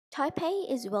Taipei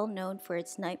is well known for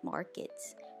its night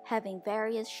markets, having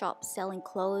various shops selling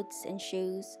clothes and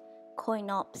shoes,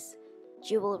 coin-ops,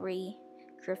 jewelry,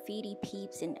 graffiti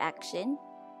peeps in action,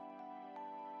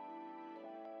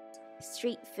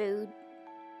 street food,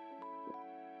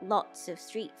 lots of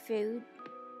street food,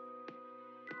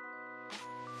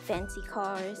 fancy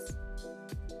cars,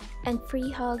 and free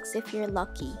hugs if you're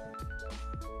lucky.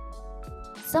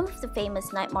 Some of the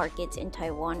famous night markets in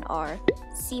Taiwan are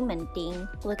Ximending,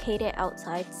 located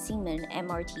outside Ximen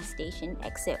MRT station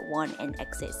exit 1 and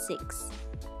exit 6.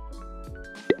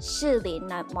 Shilin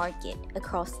Night Market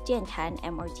across Jiantan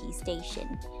MRT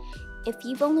station. If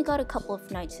you've only got a couple of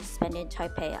nights to spend in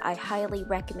Taipei, I highly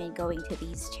recommend going to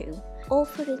these two. All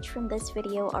footage from this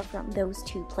video are from those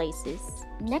two places.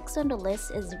 Next on the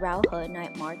list is Raohe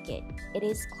Night Market. It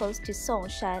is close to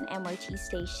Songshan MRT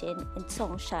station and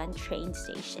Songshan train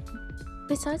station.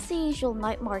 Besides the usual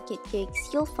night market gigs,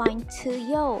 you'll find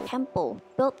Ciyou Temple,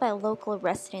 built by local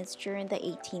residents during the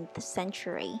 18th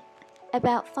century.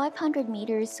 About 500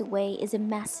 meters away is a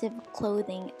massive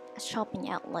clothing shopping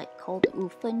outlet called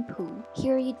Wufenpu.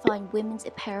 Here you'd find women's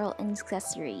apparel and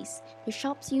accessories. The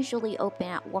shops usually open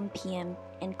at 1 p.m.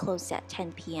 and close at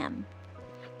 10 p.m.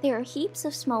 There are heaps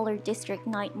of smaller district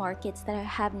night markets that I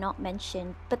have not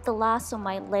mentioned, but the last on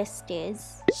my list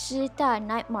is Shida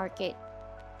Night Market.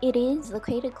 It is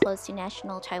located close to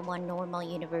National Taiwan Normal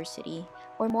University,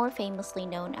 or more famously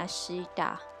known as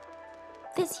Shida.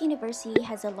 This university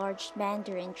has a large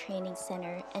Mandarin training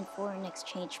center and foreign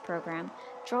exchange program,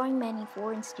 drawing many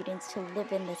foreign students to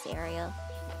live in this area.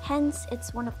 Hence,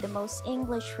 it's one of the most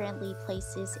English-friendly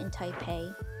places in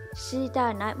Taipei.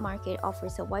 Shida Night Market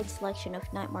offers a wide selection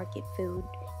of night market food,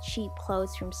 cheap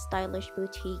clothes from stylish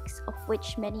boutiques, of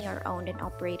which many are owned and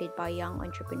operated by young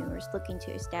entrepreneurs looking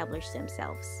to establish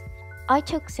themselves. I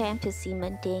took Sam to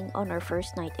Ximending on our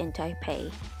first night in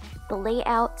Taipei. The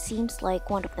layout seems like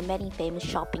one of the many famous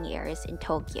shopping areas in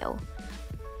Tokyo.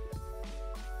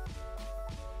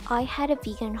 I had a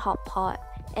vegan hot pot,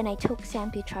 and I took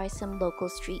Sam to try some local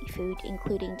street food,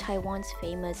 including Taiwan's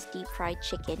famous deep-fried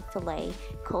chicken fillet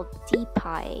called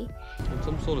Taipei.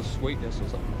 Some sort of sweetness or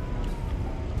something.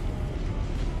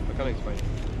 I can't explain it.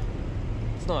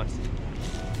 It's nice.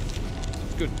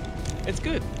 It's good. It's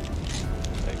good.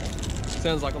 There you go.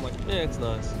 Sounds like I'm like, yeah, it's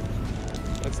nice.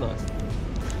 It's nice.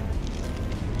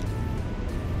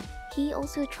 He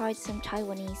also tried some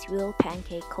Taiwanese real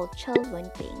pancake called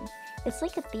Shilin. It's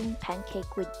like a thin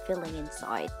pancake with filling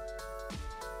inside.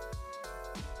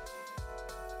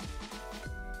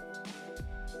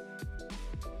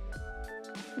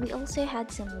 We also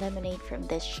had some lemonade from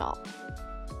this shop.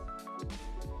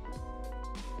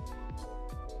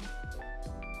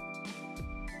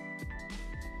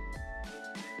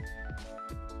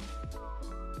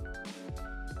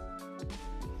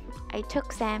 I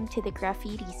took Sam to the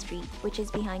Graffiti Street, which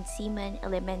is behind Ximen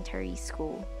Elementary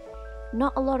School.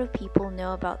 Not a lot of people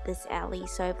know about this alley,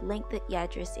 so I've linked the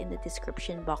address in the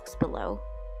description box below.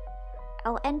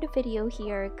 I'll end the video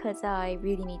here because I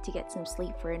really need to get some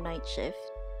sleep for a night shift.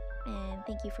 And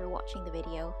thank you for watching the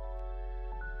video.